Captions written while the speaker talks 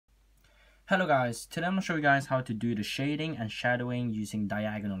Hello guys, today I'm going to show you guys how to do the shading and shadowing using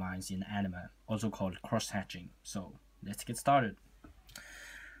diagonal lines in anime, also called cross-hatching. So let's get started.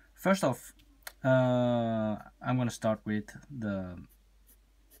 First off, I'm going to start with the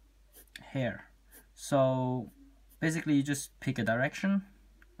hair. So basically you just pick a direction.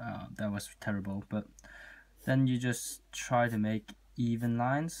 That was terrible, but then you just try to make even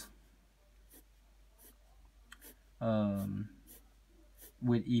lines.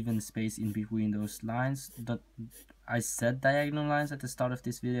 With even space in between those lines. I said diagonal lines at the start of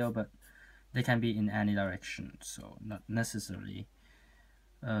this video, but they can be in any direction, so not necessarily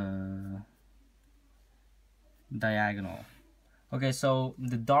diagonal. Okay, so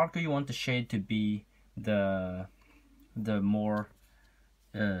the darker you want the shade to be, the more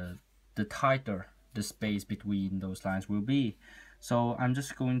the tighter the space between those lines will be. So I'm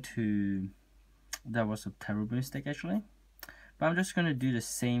just going to, that was a terrible mistake actually, but I'm just going to do the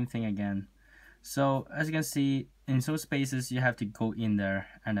same thing again. So as you can see, in some spaces you have to go in there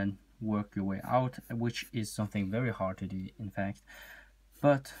and then work your way out, which is something very hard to do in fact.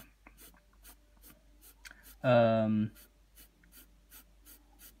 But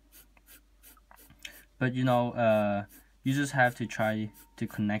you know, you just have to try to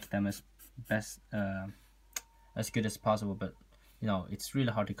connect them as good as possible. But you know, it's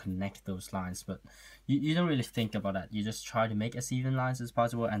really hard to connect those lines, but you don't really think about that. You just try to make as even lines as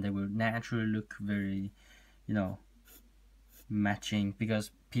possible, and they will naturally look very, you know, matching,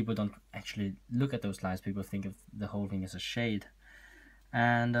 because people don't actually look at those lines. People think of the whole thing as a shade.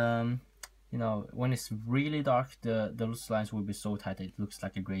 And you know, when it's really dark, those lines will be so tight it looks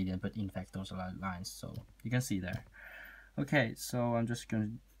like a gradient, but in fact those are lines, so you can see there. Okay, so I'm just gonna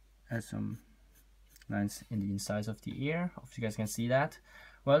add some lines in the insides of the ear. Hope you guys can see that.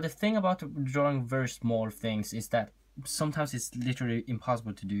 Well, the thing about drawing very small things is that sometimes it's literally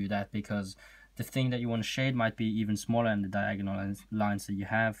impossible to do that, because the thing that you want to shade might be even smaller than the diagonal lines that you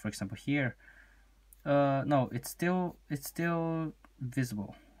have. For example here, no, it's still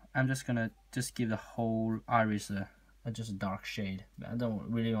visible. I'm just gonna give the whole iris just a dark shade. I don't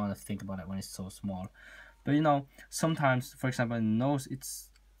really want to think about it when it's so small. But you know, sometimes, for example, in the nose, it's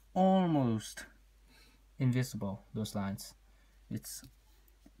almost invisible, those lines.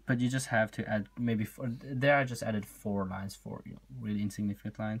 But you just have to add maybe there I just added 4 lines for, you know, really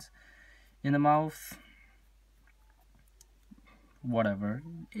insignificant lines. In the mouth, whatever,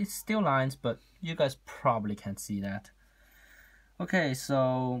 it's still lines, but you guys probably can't see that. Okay,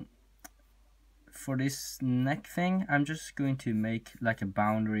 so for this neck thing, I'm just going to make like a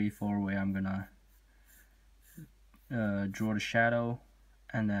boundary for where I'm gonna draw the shadow,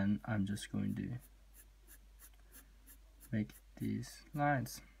 and then I'm just going to make these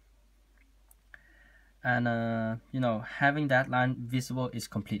lines. And you know, having that line visible is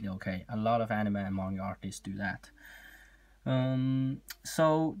completely okay. A lot of anime and manga artists do that.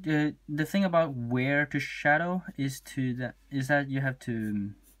 So the thing about where to shadow is that you have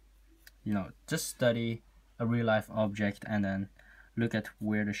to, you know, just study a real life object and then look at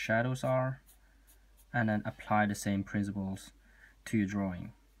where the shadows are, and then apply the same principles to your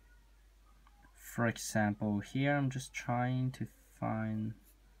drawing. For example, here I'm just trying to find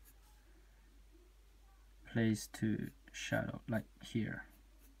place to shadow, like here.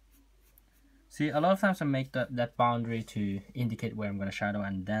 See, a lot of times I make that boundary to indicate where I'm going to shadow,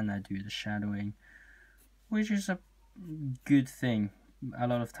 and then I do the shadowing, which is a good thing a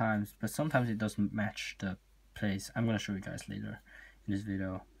lot of times, but sometimes it doesn't match the place. I'm going to show you guys later in this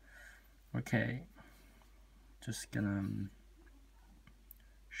video. Okay, just gonna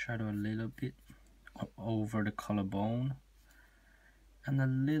shadow a little bit over the collarbone and a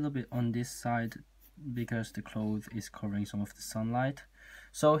little bit on this side, because the cloth is covering some of the sunlight.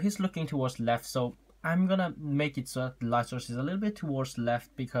 So he's looking towards left, so I'm gonna make it so that the light source is a little bit towards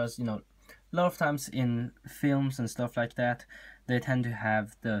left, because you know, a lot of times in films and stuff like that, they tend to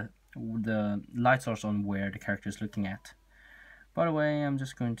have the light source on where the character is looking at. By the way, I'm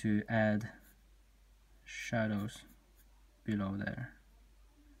just going to add shadows below there.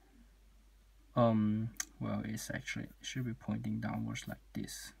 Well, it should be pointing downwards like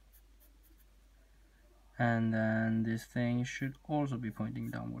this, and then this thing should also be pointing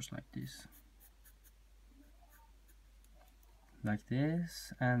downwards like this,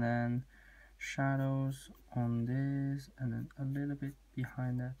 and then shadows on this, and then a little bit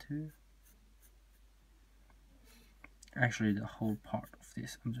behind that too. Actually, the whole part of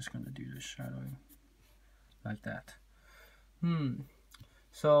this, I'm just gonna do the shadowing like that.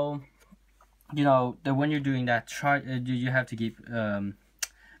 So you know that when you're doing that, you have to keep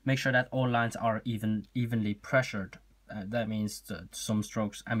make sure that all lines are evenly pressured that means that some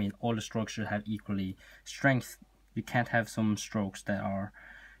strokes, I mean all the strokes should have equally strength. You can't have some strokes that are,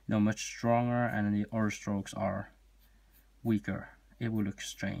 you know, much stronger and the other strokes are weaker. It will look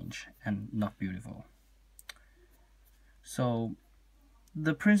strange and not beautiful. So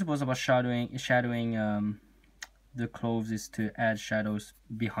the principles about shadowing the clothes is to add shadows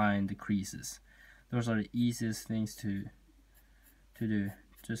behind the creases. Those are the easiest things to do.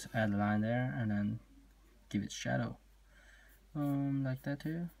 Just add a line there and then give it shadow, like that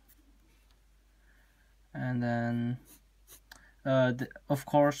too. And then of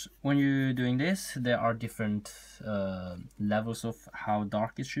course when you're doing this there are different levels of how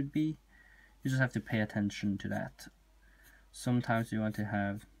dark it should be. You just have to pay attention to that. Sometimes you want to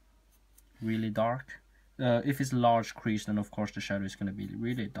have really dark. If it's a large crease, then of course the shadow is going to be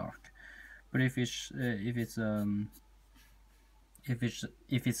really dark. But if it's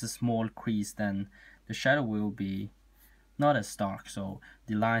a small crease, then the shadow will be not as dark. So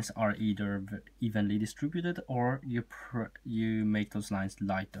the lines are either evenly distributed or you make those lines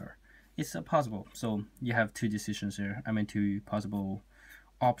lighter. It's possible. So you have two decisions here. I mean two possible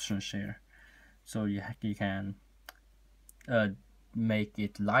options here. So you can make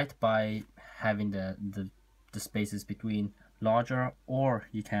it light by having the spaces between larger, or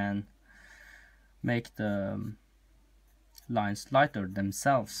you can make the lines lighter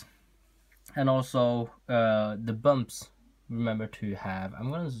themselves. And also the bumps, remember to have,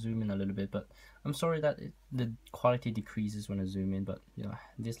 I'm gonna zoom in a little bit, but I'm sorry that the quality decreases when I zoom in, but you know,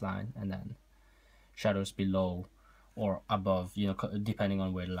 this line and then shadows below or above, you know, depending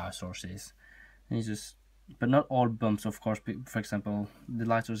on where the light source is. And you just, but not all bumps, of course. For example, the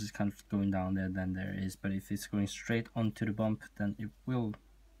light source is kind of going down there, then there is, but if it's going straight onto the bump, then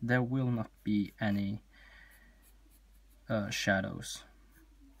there will not be any shadows.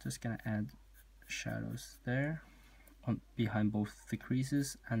 Just gonna add shadows there behind both the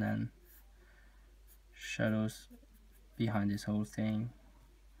creases, and then shadows behind this whole thing.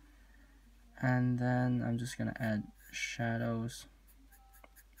 And then I'm just gonna add shadows.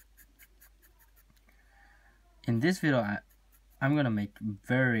 In this video I'm gonna make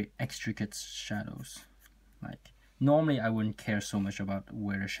very intricate shadows. Like normally I wouldn't care so much about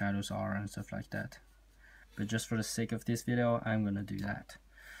where the shadows are and stuff like that, but just for the sake of this video I'm gonna do that.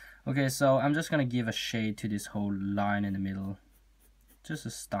 Okay, so I'm just gonna give a shade to this whole line in the middle, just a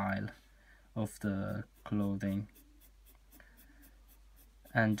style of the clothing,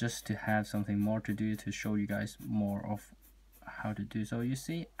 and just to have something more to do to show you guys more of how to do. So you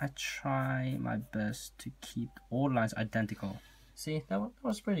see, I try my best to keep all lines identical. See, that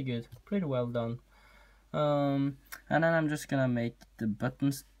was pretty good, pretty well done. And then I'm just gonna make the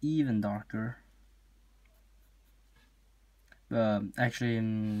buttons even darker.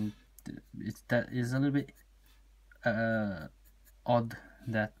 Actually, that is a little bit odd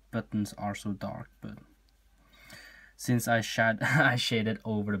that buttons are so dark, but since I shaded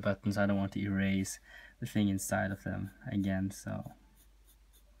over the buttons, I don't want to erase the thing inside of them again. So,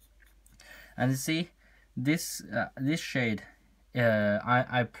 and you see this shade,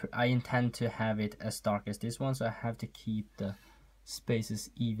 I intend to have it as dark as this one, so I have to keep the spaces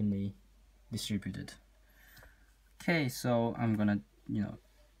evenly distributed. Okay, so I'm gonna, you know,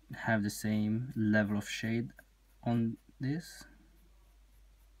 have the same level of shade on this,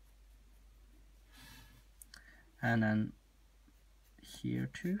 and then here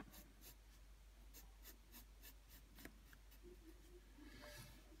too.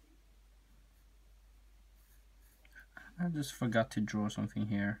 I just forgot to draw something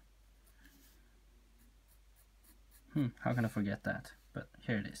here. How can I forget that? But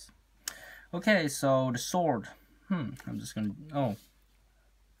here it is. Okay, so the sword. I'm just gonna, oh,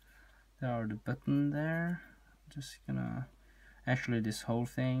 there are the button there. Just gonna, actually this whole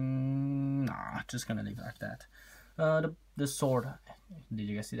thing, nah, just gonna leave it like that. The sword, did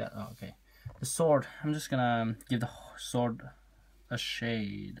you guys see that? Oh, okay. The sword, I'm just gonna give the sword a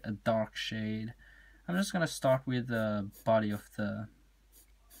shade, a dark shade. I'm just gonna start with the body of the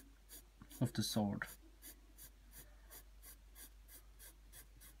sword.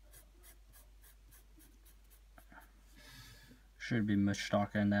 Should be much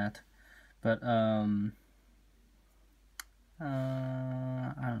darker than that, but I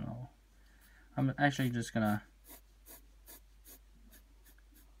don't know. I'm actually just gonna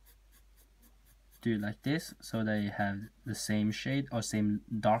do it like this, so they have the same shade or same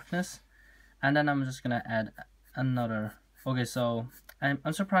darkness. And then I'm just gonna add another. Okay, so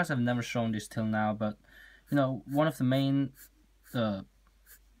I'm surprised I've never shown this till now, but you know, one of the main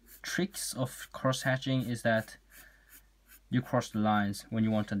tricks of cross hatching is that you cross the lines when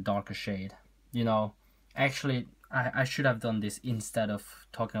you want a darker shade. You know, actually I should have done this instead of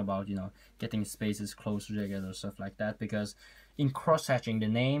talking about, you know, getting spaces closer together or stuff like that, because in cross-hatching, the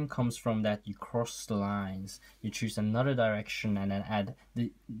name comes from that you cross the lines, you choose another direction and then add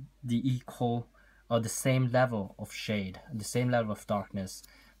the equal or the same level of shade, the same level of darkness,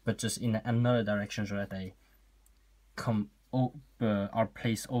 but just in another direction so that they are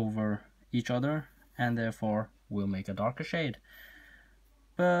placed over each other and therefore will make a darker shade.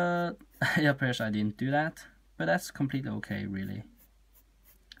 But it appears I didn't do that, but that's completely okay, really.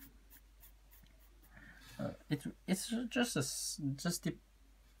 It's just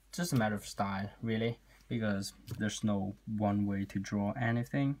a matter of style, really, because there's no one way to draw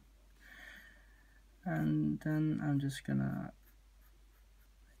anything. And then I'm just gonna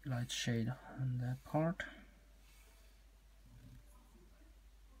light shade on that part.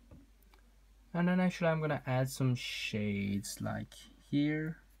 And then actually I'm gonna add some shades like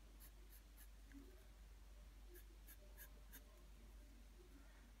here.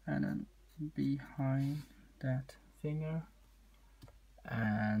 And then behind that finger.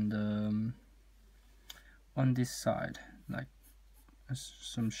 And on this side, like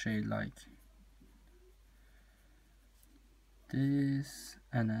some shade like this,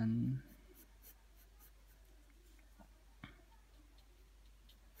 and then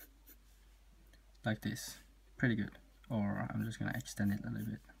like this. Pretty good. Or I'm just gonna extend it a little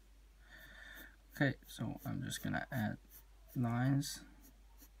bit. Okay, so I'm just gonna add lines.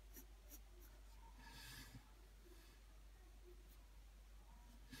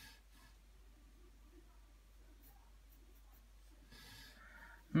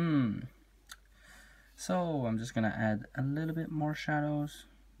 So I'm just gonna add a little bit more shadows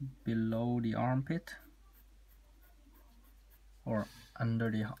below the armpit or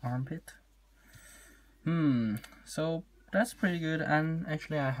under the armpit. So that's pretty good. And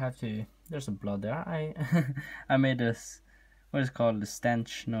actually I have to, there's a blood there. I made this, what is it called, the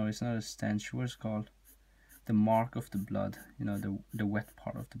stench? No, it's not a stench. What is it called? The mark of the blood, you know, the wet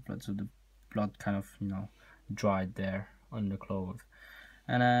part of the blood. So the blood kind of, you know, dried there on the clothes.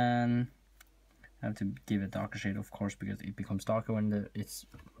 And then I have to give it darker shade, of course, because it becomes darker when it's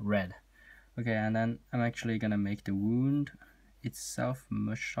red. Okay, and then I'm actually gonna make the wound itself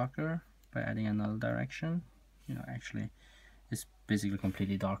much darker by adding another direction. You know, actually it's basically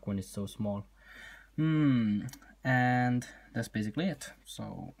completely dark when it's so small. And that's basically it.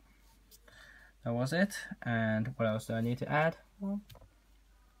 So that was it. And what else do I need to add? Well,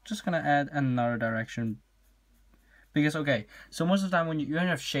 just gonna add another direction, because okay, so most of the time when you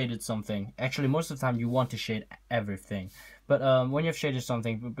have shaded something, actually most of the time you want to shade everything, but when you have shaded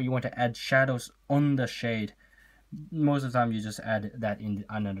something but you want to add shadows on the shade, most of the time you just add that in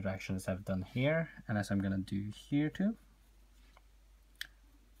another direction, as I've done here and as I'm gonna do here too.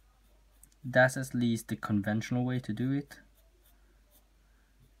 That's at least the conventional way to do it.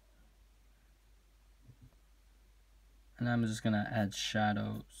 And I'm just gonna add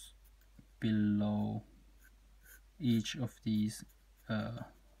shadows below each of these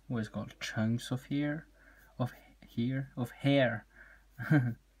what is it called, chunks of hair.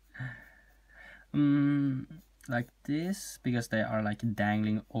 Like this, because they are like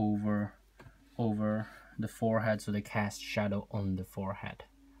dangling over the forehead, so they cast shadow on the forehead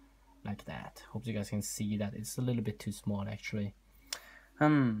like that. Hope you guys can see that. It's a little bit too small actually.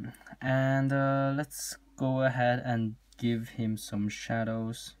 And let's go ahead and give him some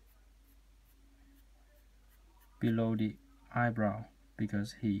shadows below the eyebrow,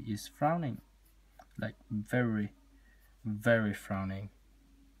 because he is frowning, like very frowning.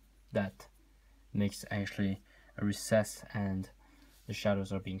 That makes actually a recess and the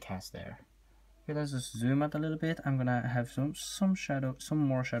shadows are being cast there. Okay, let's just zoom out a little bit. I'm gonna have some shadow, some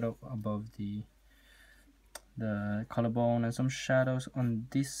more shadow above the collarbone, and some shadows on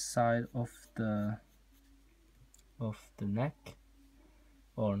this side of the neck,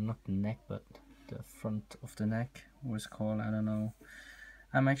 or not the neck but the front of the neck, what's it called, I don't know.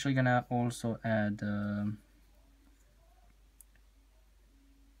 I'm actually gonna also add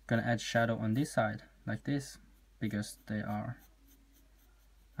shadow on this side like this, because they are,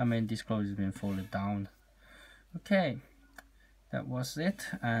 I mean, this clothes has been folded down. Okay, that was it.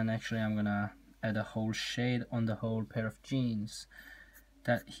 And actually I'm gonna add a whole shade on the whole pair of jeans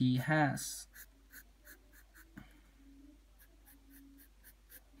that he has.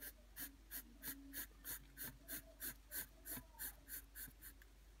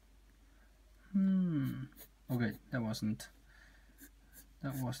 Okay, that wasn't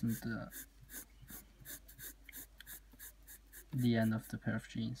the end of the pair of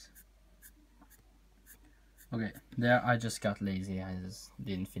jeans. Okay, there I just got lazy. I just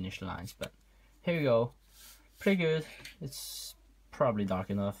didn't finish the lines, but here you go. pretty good. It's probably dark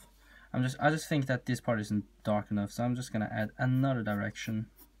enough. I just think that this part isn't dark enough, so I'm just gonna add another direction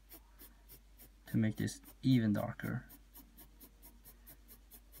to make this even darker.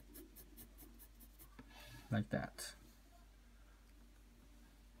 Like that.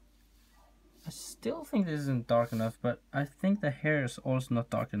 I still think this isn't dark enough, but I think the hair is also not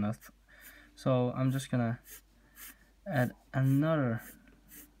dark enough. So I'm just gonna add another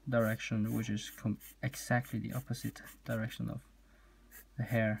direction, which is exactly the opposite direction of the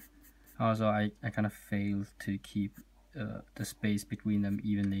hair. Also, I kind of failed to keep the space between them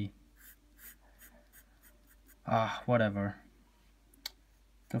evenly. Whatever.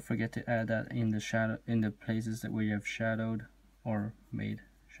 Don't forget to add that in the shadow, in the places that we have shadowed or made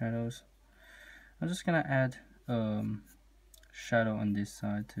shadows. I'm just gonna add shadow on this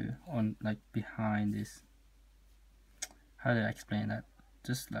side too, on like behind this. How do I explain that?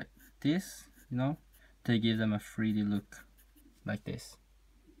 Just like this, you know, to give them a 3D look, like this.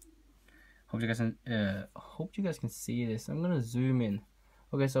 Hope you guys can see this. I'm gonna zoom in.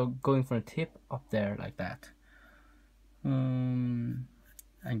 Okay, so going from the tip up there like that.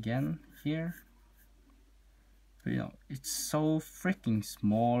 Again here. But, you know, it's so freaking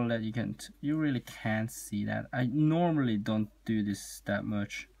small that you really can't see that. I normally don't do this that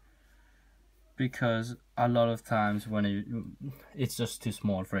much because a lot of times when it's just too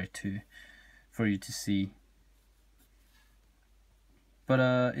small for you to see. But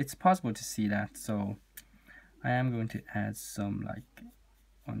it's possible to see that, so I am going to add some like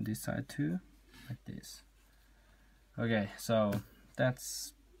on this side too, like this. Okay, so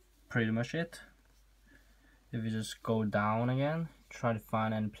that's pretty much it. If you just go down again, try to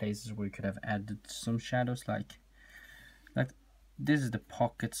find any places where you could have added some shadows, like this is the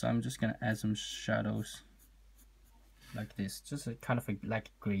pocket, so I'm just gonna add some shadows like this, just a kind of like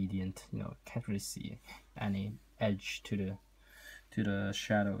a gradient, you know, can't really see any edge to the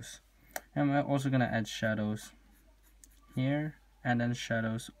shadows. And we're also gonna add shadows here and then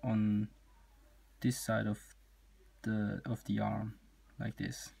shadows on this side of the arm, like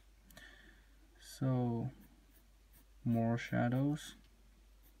this. So more shadows,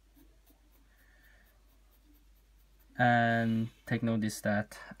 and take notice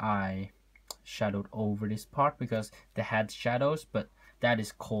that I shadowed over this part because they had shadows, but that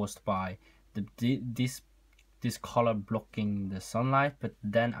is caused by this color blocking the sunlight. But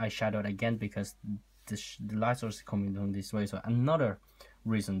then I shadowed again because the light source is coming down this way, so another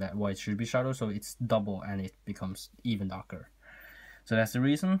reason that why it should be shadowed, so it's double and it becomes even darker. So that's the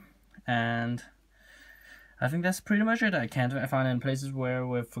reason, and I think that's pretty much it. I can't find any places where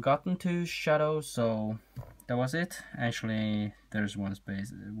we've forgotten to shadow, so that was it. Actually, there's one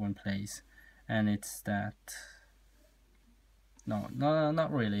place, and it's that. No,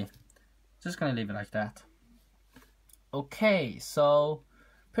 not really. Just gonna leave it like that. Okay, so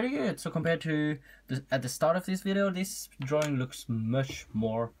pretty good. So compared to at the start of this video, this drawing looks much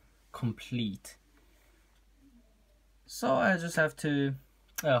more complete. So I just have to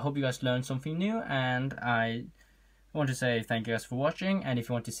hope you guys learned something new, and I want to say thank you guys for watching. And if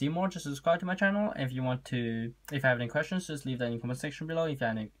you want to see more, just subscribe to my channel. If you have any questions, just leave that in the comment section below. If you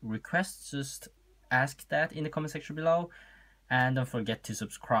have any requests, just ask that in the comment section below. And don't forget to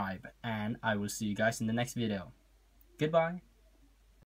subscribe, and I will see you guys in the next video. Goodbye.